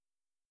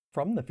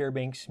From the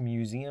Fairbanks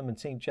Museum in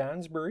St.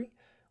 Johnsbury,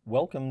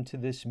 welcome to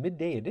this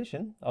midday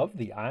edition of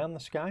the Eye on the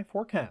Sky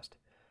forecast.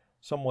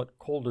 Somewhat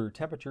colder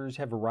temperatures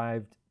have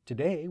arrived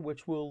today,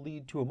 which will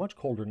lead to a much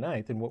colder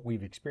night than what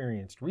we've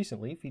experienced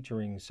recently,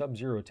 featuring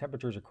sub-zero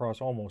temperatures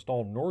across almost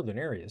all northern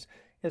areas,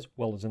 as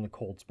well as in the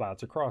cold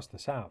spots across the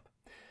south.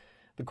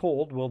 The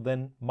cold will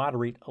then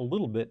moderate a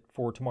little bit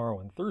for tomorrow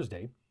and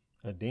Thursday.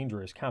 A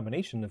dangerous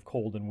combination of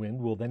cold and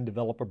wind will then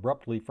develop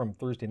abruptly from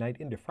Thursday night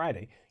into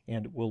Friday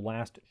and will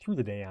last through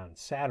the day on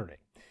Saturday.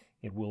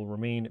 It will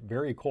remain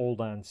very cold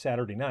on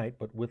Saturday night,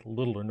 but with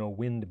little or no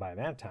wind by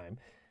that time.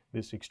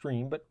 This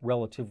extreme but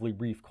relatively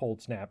brief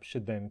cold snap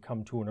should then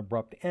come to an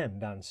abrupt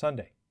end on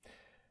Sunday.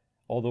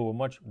 Although a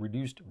much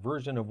reduced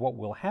version of what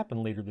will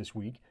happen later this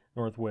week,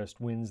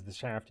 northwest winds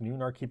this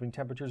afternoon are keeping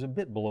temperatures a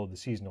bit below the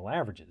seasonal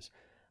averages.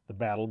 The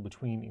battle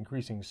between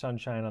increasing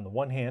sunshine on the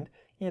one hand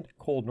and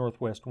cold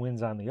northwest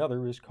winds on the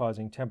other is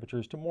causing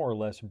temperatures to more or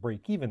less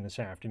break even this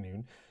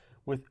afternoon,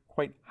 with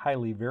quite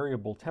highly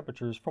variable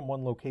temperatures from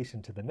one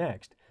location to the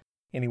next,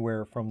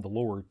 anywhere from the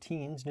lower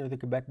teens near the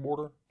Quebec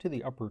border to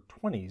the upper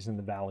 20s in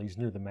the valleys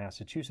near the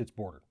Massachusetts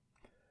border.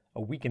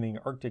 A weakening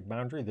Arctic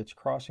boundary that's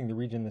crossing the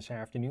region this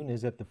afternoon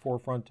is at the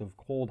forefront of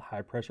cold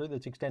high pressure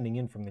that's extending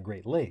in from the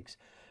Great Lakes.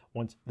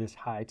 Once this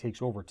high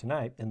takes over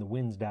tonight and the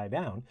winds die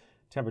down,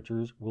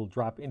 temperatures will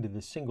drop into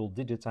the single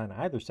digits on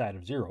either side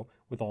of zero,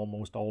 with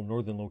almost all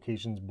northern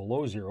locations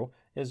below zero,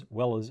 as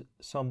well as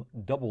some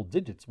double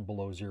digits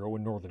below zero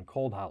in northern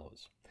cold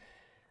hollows.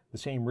 The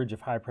same ridge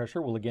of high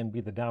pressure will again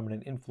be the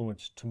dominant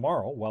influence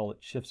tomorrow, while it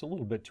shifts a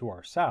little bit to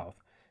our south.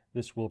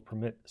 This will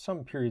permit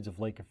some periods of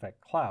lake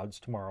effect clouds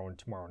tomorrow and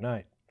tomorrow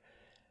night.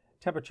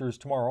 Temperatures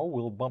tomorrow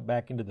will bump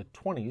back into the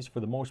 20s for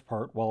the most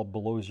part, while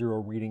below zero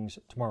readings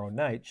tomorrow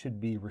night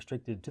should be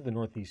restricted to the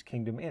Northeast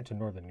Kingdom and to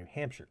northern New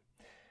Hampshire.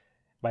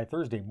 By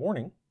Thursday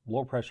morning,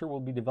 low pressure will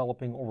be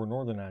developing over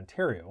northern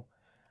Ontario.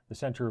 The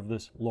center of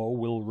this low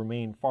will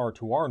remain far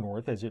to our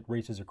north as it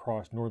races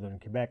across northern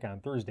Quebec on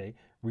Thursday,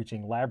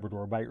 reaching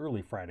Labrador by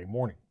early Friday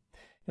morning.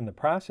 In the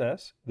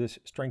process, this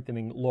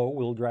strengthening low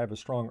will drive a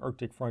strong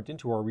Arctic front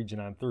into our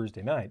region on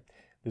Thursday night.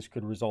 This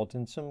could result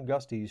in some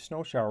gusty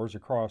snow showers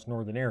across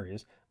northern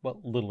areas,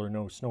 but little or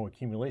no snow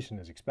accumulation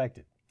is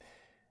expected.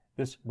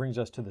 This brings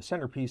us to the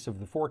centerpiece of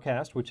the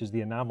forecast, which is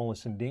the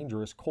anomalous and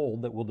dangerous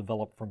cold that will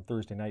develop from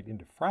Thursday night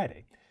into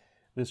Friday.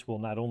 This will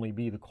not only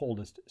be the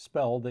coldest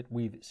spell that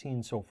we've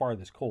seen so far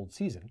this cold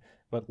season,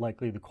 but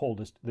likely the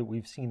coldest that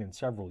we've seen in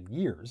several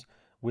years,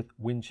 with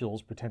wind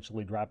chills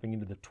potentially dropping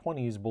into the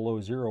 20s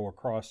below zero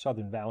across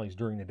southern valleys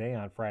during the day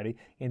on Friday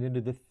and into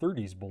the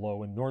 30s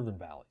below in northern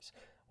valleys,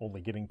 only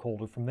getting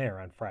colder from there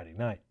on Friday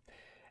night.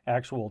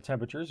 Actual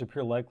temperatures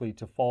appear likely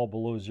to fall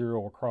below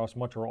zero across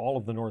much or all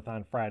of the north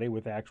on Friday,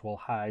 with actual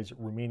highs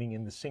remaining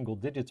in the single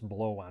digits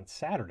below on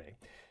Saturday.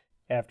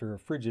 After a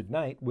frigid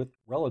night with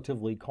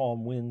relatively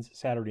calm winds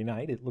Saturday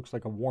night, it looks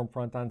like a warm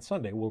front on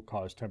Sunday will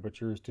cause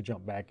temperatures to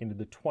jump back into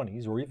the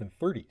 20s or even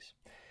 30s.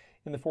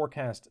 In the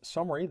forecast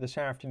summary this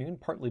afternoon,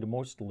 partly to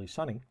mostly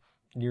sunny,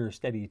 near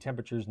steady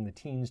temperatures in the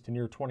teens to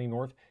near 20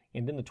 north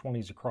and in the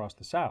 20s across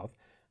the south.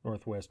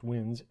 Northwest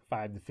winds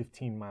 5 to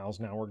 15 miles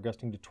an hour,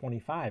 gusting to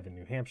 25 in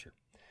New Hampshire.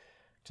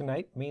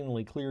 Tonight,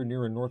 mainly clear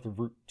near and north of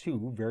Route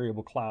 2,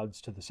 variable clouds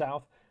to the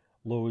south,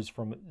 lows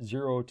from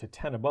 0 to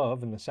 10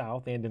 above in the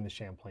south and in the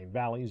Champlain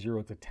Valley,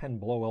 0 to 10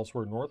 below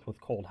elsewhere north,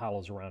 with cold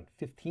hollows around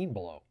 15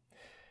 below.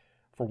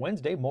 For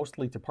Wednesday,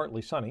 mostly to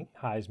partly sunny,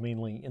 highs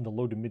mainly in the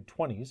low to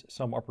mid-20s,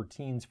 some upper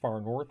teens far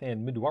north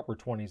and mid to upper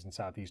 20s in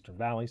southeastern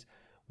valleys.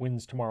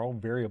 Winds tomorrow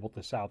variable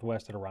to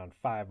southwest at around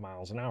 5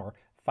 miles an hour,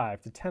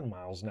 5 to 10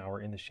 miles an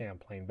hour in the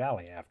Champlain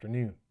Valley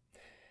afternoon.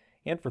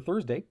 And for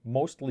Thursday,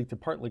 mostly to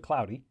partly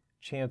cloudy,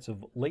 chance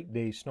of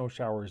late-day snow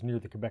showers near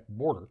the Quebec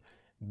border,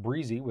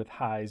 breezy with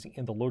highs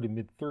in the low to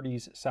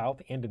mid-30s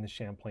south and in the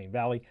Champlain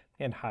Valley,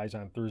 and highs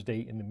on Thursday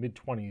in the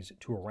mid-20s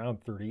to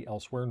around 30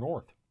 elsewhere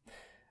north.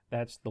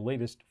 That's the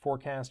latest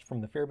forecast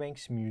from the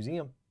Fairbanks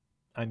Museum.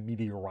 I'm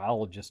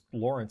meteorologist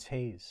Lawrence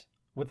Hayes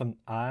with an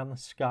eye on the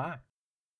sky.